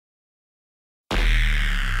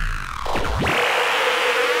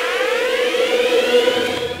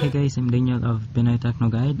guys, I'm Daniel of Pinoy Techno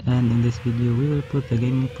Guide, and in this video we will put the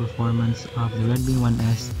gaming performance of the Redmi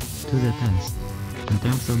 1S to the test. In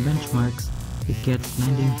terms of benchmarks, it gets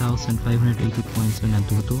 19,580 points on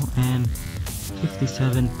Antutu and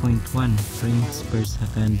 57.1 frames per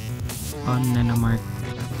second on Nanomark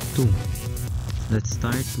 2. Let's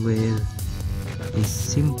start with a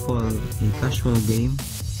simple, casual game.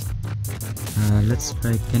 Let's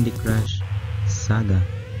try Candy Crush Saga.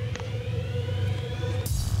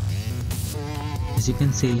 As you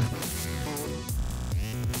can see,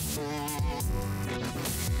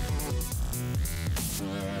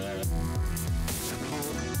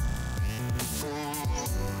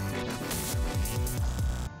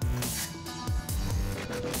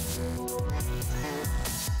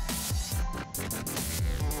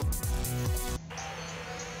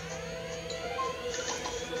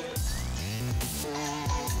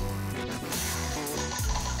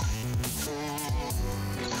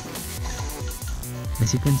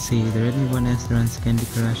 the Redmi 1S runs Candy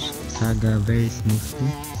Crush Saga very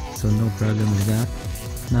smoothly, so no problem with that.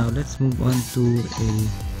 Now let's move on to a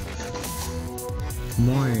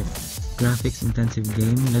more graphics intensive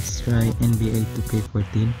game. Let's try NBA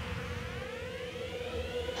 2K14.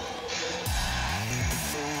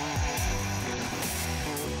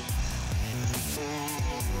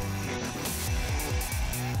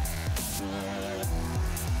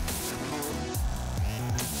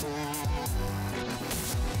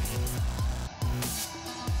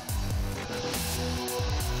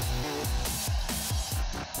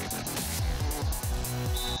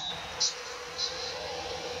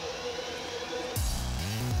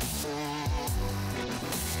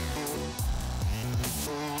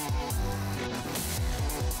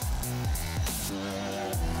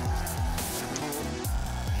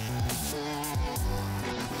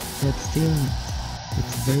 But still,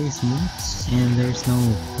 it's very smooth and there's no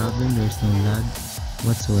problem, there's no lag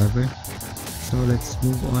whatsoever. So let's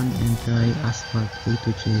move on and try Asphalt 8,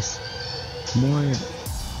 which is more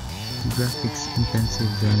graphics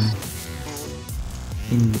intensive than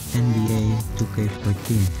in NBA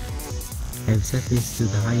 2K14. I've set this to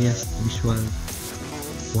the highest visual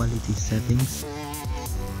quality settings,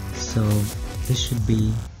 so this should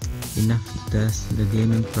be enough to test the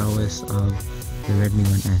gaming prowess of the Redmi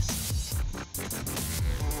 1S.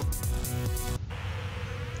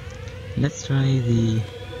 Let's try the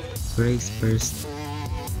race first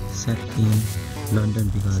set in London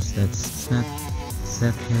because that's not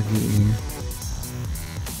that heavy in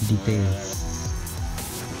details.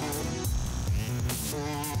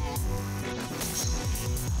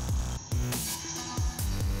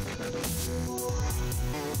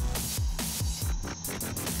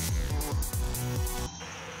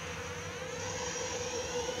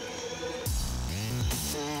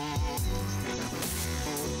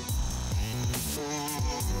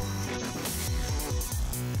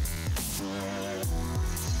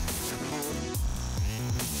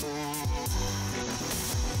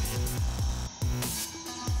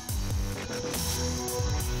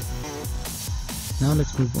 Now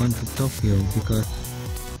let's move on to Tokyo because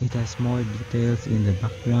it has more details in the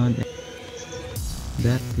background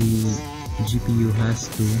that the GPU has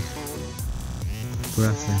to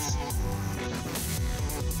process.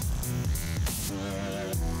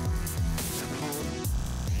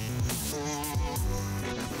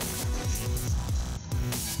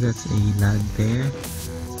 That's a lag there.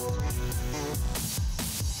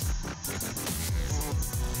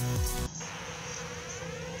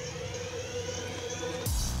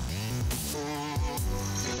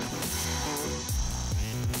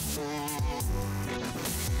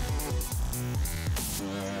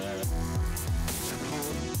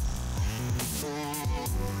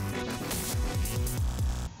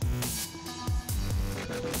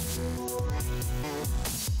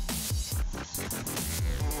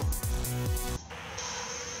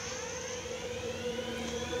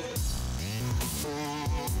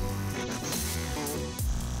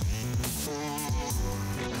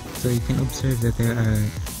 So you can observe that there are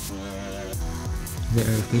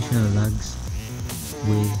occasional lags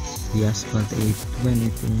with the Asphalt 8 when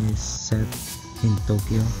it is set in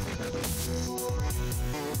Tokyo.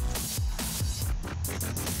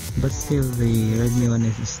 But still, the Redmi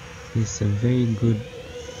 1S is a very good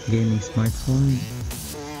gaming smartphone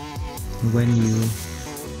when you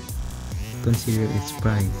consider its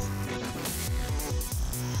price.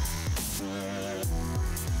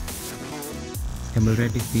 I'm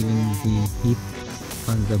already feeling the heat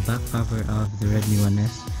on the back cover of the Redmi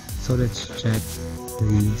 1S, so let's check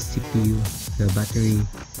the CPU, the battery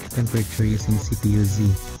temperature using CPU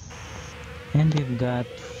Z. And we've got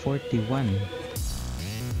 41.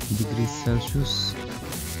 degrees Celsius.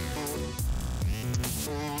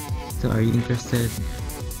 So are you interested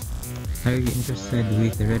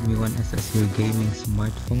with the Redmi 1S as your gaming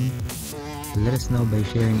smartphone? Let us know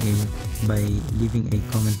by leaving a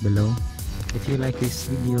comment below. If you like this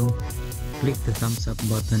video, click the thumbs up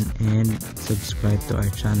button and subscribe to our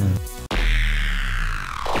channel.